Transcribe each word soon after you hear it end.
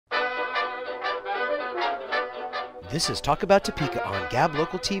This is Talk About Topeka on Gab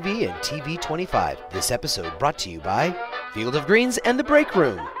Local TV and TV 25. This episode brought to you by Field of Greens and The Break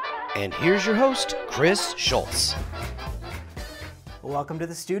Room. And here's your host, Chris Schultz. Welcome to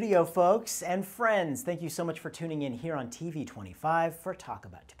the studio, folks and friends. Thank you so much for tuning in here on TV 25 for Talk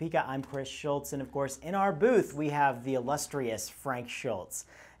About Topeka. I'm Chris Schultz, and of course, in our booth, we have the illustrious Frank Schultz.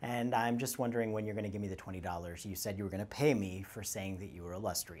 And I'm just wondering when you're going to give me the $20. You said you were going to pay me for saying that you were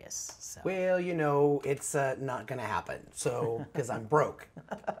illustrious. So. Well, you know, it's not going to happen. So, because I'm broke.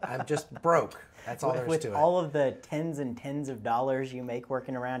 I'm just broke. That's all there is to it. With all of the tens and tens of dollars you make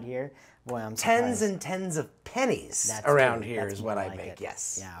working around here, boy, I'm surprised. Tens and tens of pennies around here is what I make,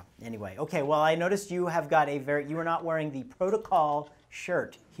 yes. Yeah, anyway. Okay, well, I noticed you have got you are not wearing the protocol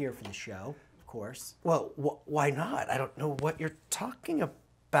shirt here for the show, of course. Well, why not? I don't know what you're talking about.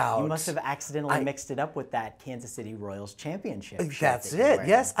 You must have accidentally mixed it up with that Kansas City Royals championship. That's it.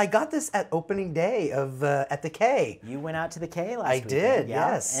 Yes, I got this at opening day of at the K. You went out to the K last week. I did.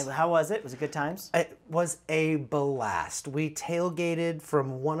 Yeah? Yes. And how was it? Was it good times? It was a blast. We tailgated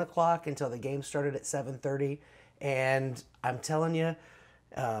from 1 o'clock until the game started at 7:30, and I'm telling you,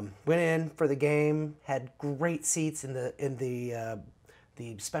 went in for the game. Had great seats in the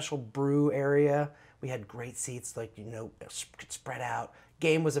special brew area. We had great seats, like could spread out.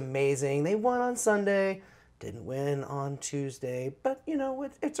 Game was amazing. They won on Sunday, didn't win on Tuesday, but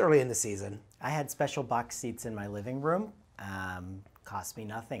it's early in the season. I had special box seats in my living room. Cost me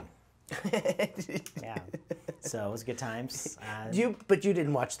nothing. Yeah, so it was good times. But you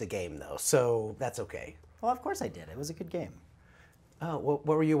didn't watch the game though, so that's okay. Well, of course I did. It was a good game. Oh, what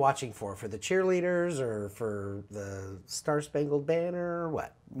were you watching for? For the cheerleaders or for the Star Spangled Banner or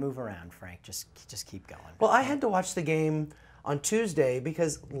what? Move around, Frank. Just keep going. Well, I had to watch the game on Tuesday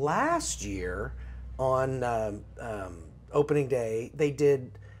because last year on opening day they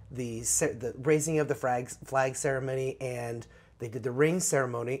did the raising of the flag ceremony and they did the ring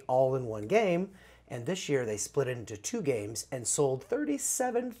ceremony all in one game, and this year they split it into two games and sold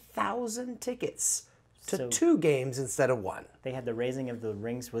 37,000 tickets to two games instead of one. They had the raising of the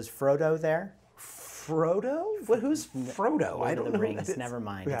rings. Was Frodo there? Frodo? Who's Frodo? Lord I don't of the know. Rings. Never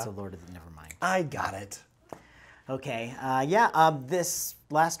mind. Yeah. It's a Lord of the Never mind. I got it. Okay. This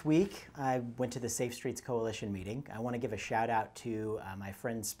last week, I went to the Safe Streets Coalition meeting. I want to give a shout out to my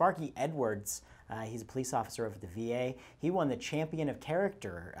friend Sparky Edwards. He's a police officer over at the VA. He won the Champion of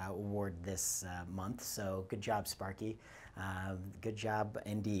Character award this month, so good job, Sparky. Good job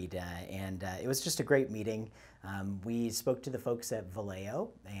indeed. And it was just a great meeting. We spoke to the folks at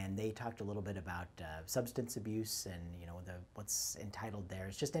Vallejo, and they talked a little bit about substance abuse and what's entitled there.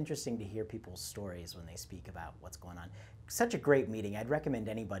 It's just interesting to hear people's stories when they speak about what's going on. Such a great meeting. I'd recommend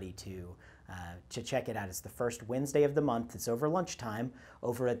anybody to check it out. It's the first Wednesday of the month. It's over lunchtime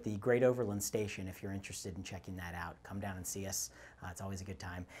over at the Great Overland Station. If you're interested in checking that out, come down and see us. It's always a good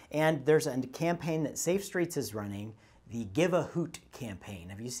time. And there's a campaign that Safe Streets is running, the Give a Hoot campaign.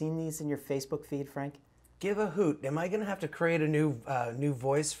 Have you seen these in your Facebook feed, Frank? Give a hoot. Am I going to have to create a new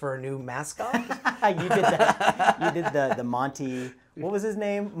voice for a new mascot? You did that. You did the Monty. What was his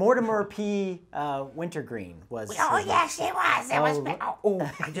name? Mortimer P. Wintergreen was. Oh yes, it was. It was. Oh,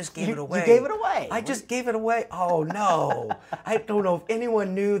 I just gave it away. You gave it away. I just gave it away. Oh no! I don't know if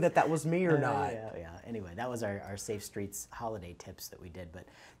anyone knew that was me or not. Yeah. Anyway, that was our Safe Streets holiday tips that we did. But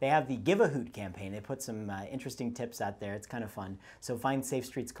they have the Give a Hoot campaign. They put some interesting tips out there. It's kind of fun. So find Safe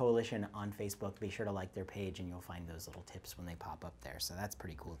Streets Coalition on Facebook. Be sure to like their page, and you'll find those little tips when they pop up there. So that's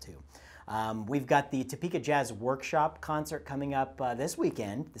pretty cool too. We've got the Topeka Jazz Workshop concert coming up this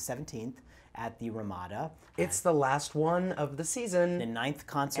weekend, the 17th, at the Ramada. It's the last one of the season. The 9th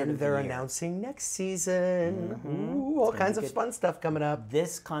concert and of the they're year. announcing next season. Ooh, all kinds of fun stuff coming up.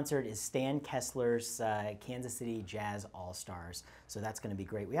 This concert is Stan Kessler's Kansas City Jazz All-Stars, so that's going to be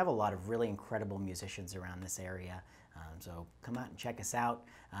great. We have a lot of really incredible musicians around this area, so come out and check us out.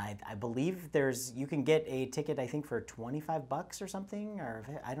 I believe you can get a ticket, I think, for $25 or something, or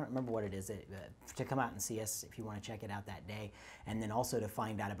I don't remember what it is, to come out and see us if you want to check it out that day, and then also to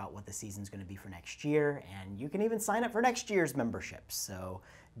find out about what the season's going to be for next year, and you can even sign up for next year's memberships. So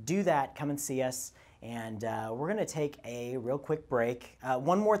do that, come and see us, and we're going to take a real quick break.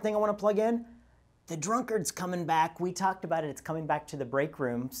 One more thing I want to plug in. The Drunkard's coming back. We talked about it. It's coming back to the break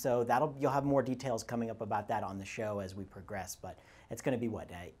room, so you'll have more details coming up about that on the show as we progress. But it's going to be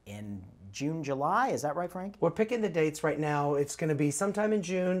in June, July? Is that right, Frank? We're picking the dates right now. It's going to be sometime in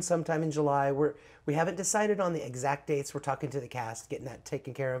June, sometime in July. We haven't decided on the exact dates. We're talking to the cast, getting that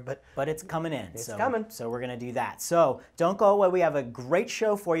taken care of. But it's coming in. It's coming. So we're going to do that. So don't go away. We have a great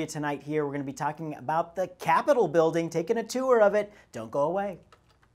show for you tonight here. We're going to be talking about the Capitol building, taking a tour of it. Don't go away.